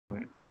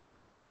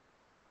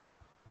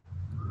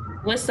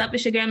What's up?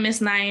 It's your girl,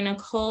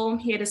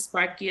 Ms.NiyaNicole, here to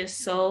spark your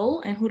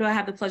soul. And who do I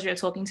have the pleasure of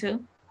talking to?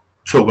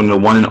 Talking to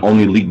one and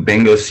only Leak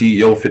Banga,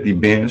 CEO, 50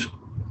 bands.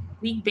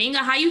 Leak Banga,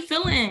 how you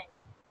feeling?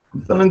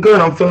 I'm feeling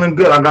good. I'm feeling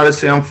good. I gotta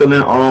say, I'm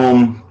feeling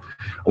I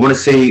want to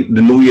say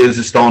the New Year's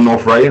is starting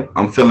off right.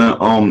 I'm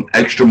feeling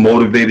extra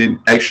motivated,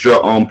 extra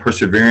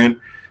persevering,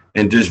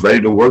 and just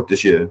ready to work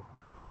this year.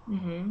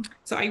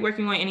 So, are you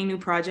working on any new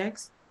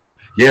projects?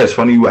 Yeah, it's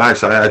funny you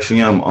asked. I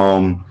actually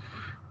am.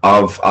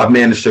 I've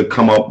managed to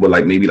come up with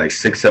maybe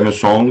 6-7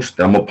 songs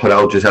that I'm gonna put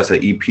out just as an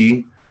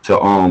EP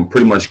to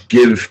pretty much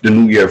give the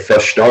new year a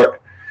fresh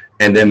start,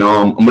 and then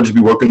I'm gonna just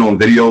be working on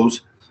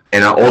videos.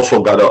 And I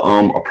also got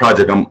a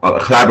project, a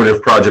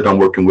collaborative project I'm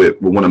working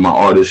with one of my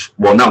artists.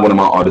 Well, not one of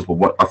my artists,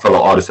 but a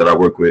fellow artist that I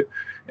work with,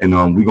 and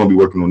we're gonna be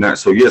working on that.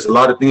 So yes, a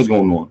lot of things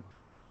going on.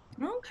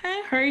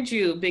 Okay, heard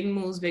you. Big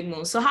moves, big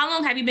moves. So how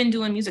long have you been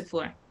doing music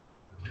for?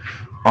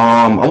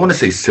 I want to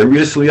say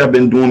seriously, I've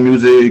been doing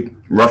music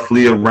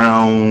roughly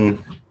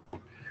around.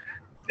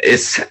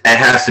 It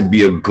has to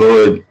be a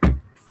good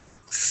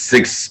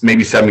 6,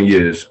 maybe 7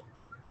 years.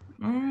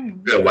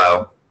 Been a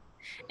while.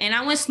 And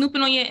I went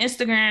snooping on your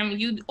Instagram.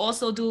 You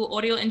also do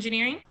audio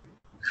engineering?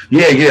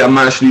 Yeah. I'm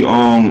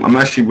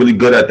actually really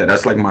good at that.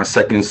 That's like my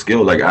second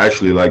skill. Really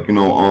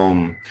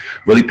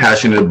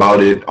passionate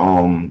about it.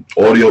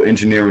 Audio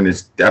engineering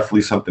is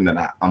definitely something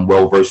that I'm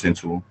well versed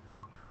into.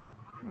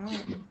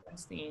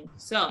 Interesting.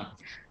 So,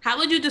 how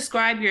would you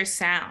describe your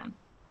sound?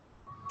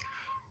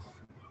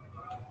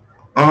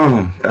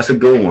 That's a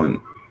good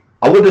one.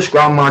 I would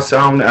describe my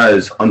sound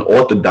as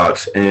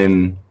unorthodox,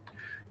 and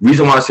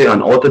reason why I say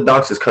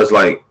unorthodox is because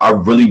I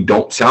really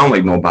don't sound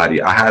like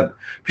nobody. I have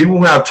people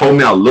who have told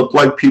me I look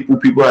like people.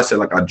 People have said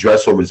I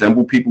dress or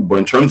resemble people. But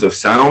in terms of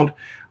sound,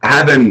 I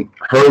haven't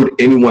heard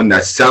anyone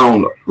that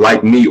sound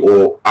like me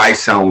or I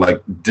sound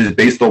like, just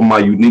based on my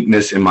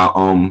uniqueness and my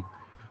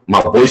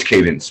voice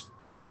cadence.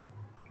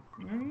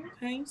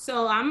 Okay,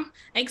 so I'm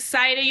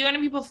excited. You're going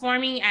to be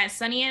performing at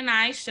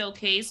SunnySofancyy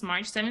Showcase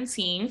March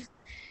 17th.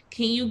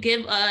 Can you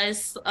give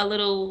us a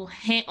little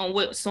hint on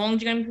what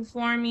songs you're going to be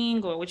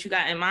performing or what you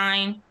got in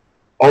mind?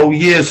 Oh,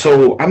 yeah.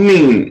 So, I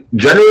mean,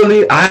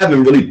 generally, I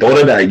haven't really thought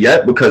of that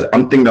yet because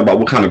I'm thinking about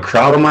what kind of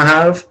crowd I'm going to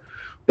have.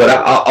 But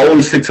I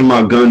always stick to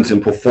my guns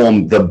and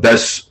perform the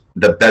best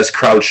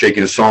crowd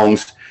shaking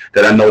songs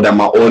that I know that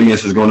my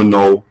audience is going to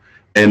know.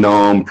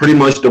 And pretty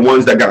much the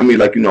ones that got me,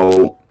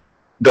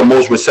 the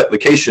most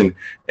reciprocation.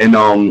 And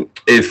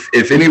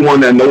if anyone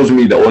that knows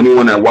me, or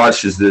anyone that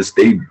watches this,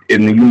 and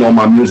you know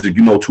my music,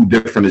 Too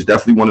Different is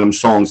definitely one of them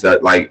songs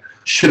that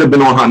should have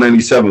been on Hot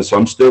 97. So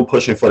I'm still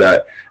pushing for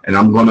that, and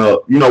I'm gonna,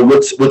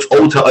 what's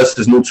old to us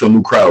is new to a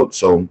new crowd.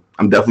 So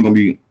I'm definitely gonna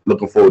be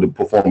looking forward to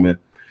performing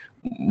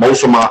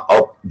most of my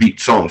upbeat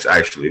songs,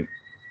 actually.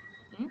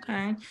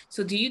 Okay.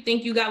 So do you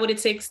think you got what it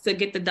takes to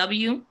get the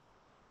W?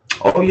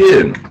 Oh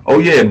yeah.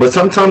 But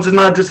sometimes it's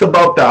not just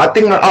about that. I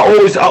think I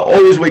always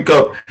wake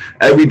up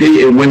every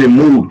day in winning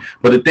mood.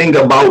 But the thing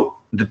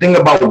about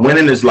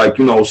winning is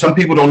some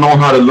people don't know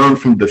how to learn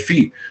from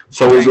defeat.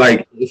 So it's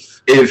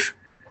if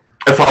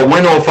I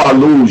win or if I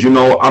lose,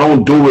 I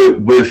don't do it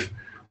with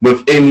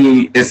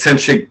any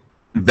eccentric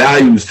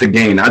values to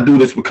gain. I do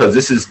this because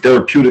this is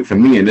therapeutic for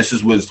me, and this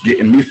is what's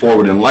getting me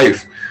forward in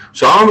life.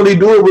 So I don't really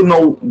do it with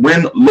no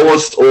win,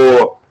 loss,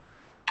 or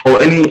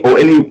any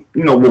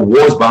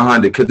rewards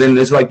behind it, because then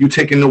it's you're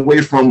taking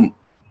away from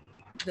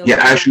your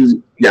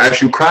actual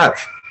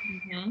craft.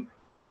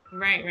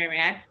 Right.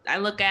 I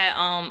look at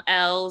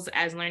L's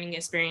as learning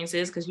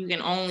experiences because you can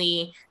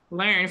only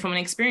learn from an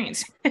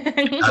experience.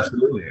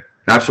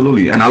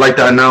 Absolutely, and I like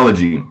that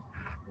analogy.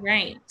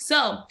 Right.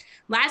 So,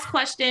 last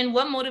question: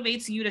 what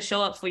motivates you to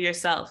show up for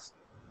yourself?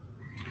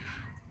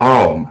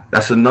 Oh,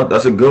 that's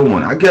a good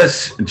one. I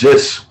guess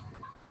just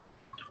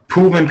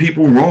proving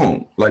people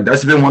wrong.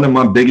 That's been one of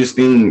my biggest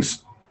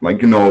things.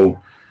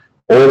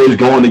 Always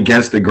going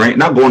against the grain.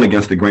 Not going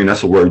against the grain.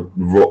 That's a word.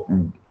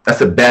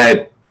 That's a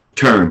bad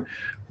term.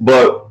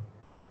 But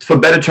for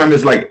better term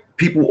is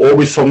people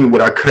always told me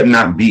what I could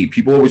not be.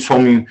 People always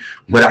told me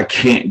what I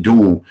can't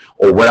do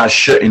or what I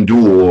shouldn't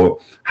do or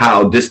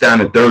how this, that,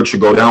 and the third should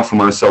go down for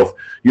myself.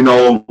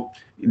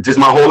 Just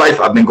my whole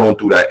life I've been going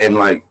through that. And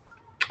I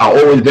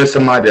always been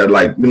somebody that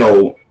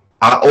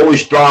I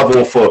always strive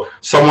off for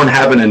someone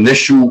having an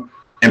initial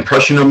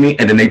impression of me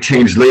and then they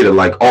change later.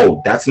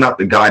 Oh, that's not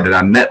the guy that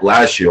I met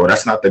last year, or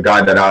that's not the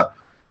guy that I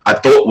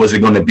thought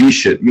wasn't going to be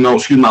shit.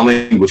 Excuse my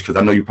language, because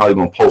I know you're probably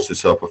going to post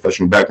this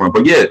professional background.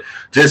 But yeah,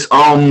 just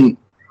proving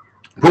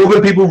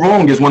people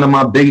wrong is one of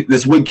my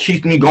this what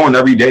keeps me going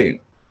every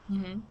day.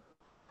 All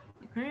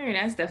right,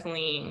 that's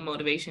definitely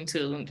motivation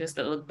too, just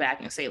to look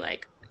back and say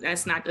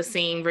that's not the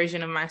same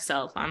version of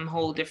myself. I'm a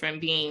whole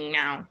different being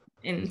now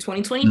in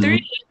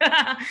 2023.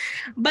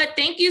 But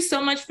thank you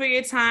so much for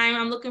your time.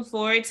 I'm looking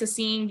forward to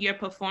seeing your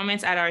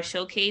performance at our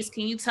showcase.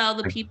 Can you tell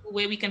the people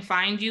where we can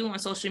find you on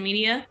social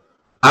media?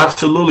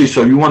 Absolutely.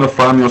 So you want to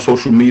find me on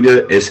social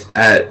media, it's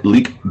at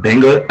Leak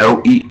Banga,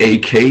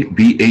 LeakBanga.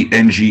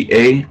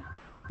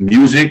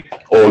 music,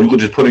 or you could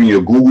just put in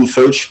your Google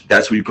search.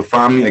 That's where you can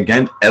find me.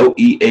 Again,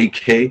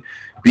 LeakBanga.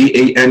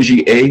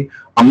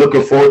 I'm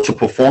looking forward to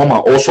perform. I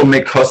also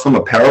make custom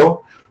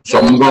apparel. So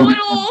I'm gonna be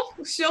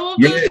show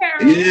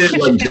yeah,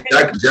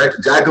 like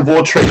jack of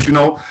all trades, you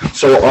know.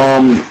 So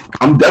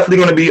I'm definitely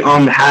gonna be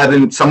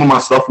having some of my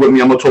stuff with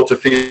me. I'm gonna talk to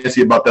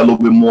Fancy about that a little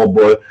bit more,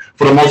 but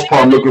for the most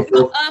part, I'm looking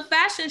for a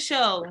fashion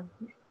show.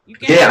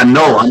 Yeah, I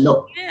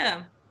know.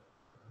 Yeah.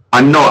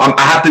 I know.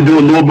 I have to do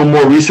a little bit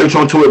more research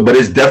onto it, but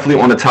it's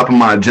definitely on the top of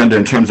my agenda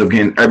in terms of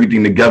getting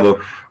everything together.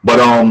 But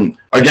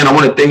again, I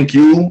want to thank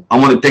you. I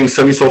want to thank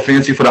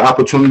SunnySofancyy for the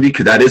opportunity,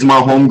 because that is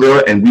my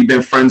homegirl, and we've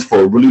been friends for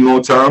a really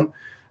long time.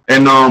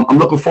 And I'm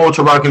looking forward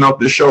to rocking out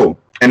this show.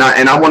 And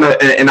I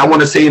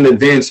want to say in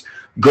advance,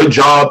 good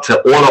job to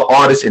all the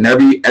artists and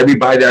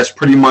everybody that's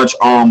pretty much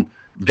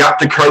got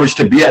the courage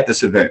to be at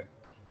this event.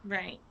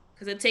 Right,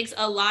 because it takes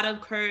a lot of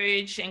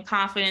courage and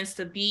confidence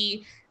to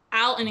be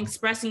out and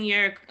expressing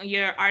your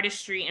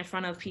artistry in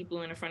front of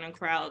people, in front of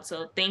crowds.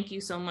 So thank you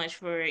so much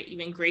for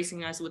even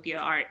gracing us with your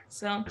art.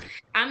 So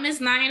I'm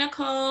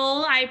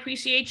Ms.NiyaNicole. I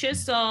appreciate your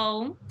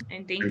soul,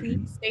 and thank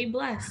you. Stay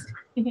blessed.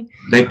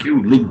 Thank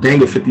you. Leak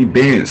Banga 50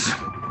 bands.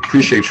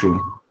 Appreciate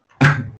you.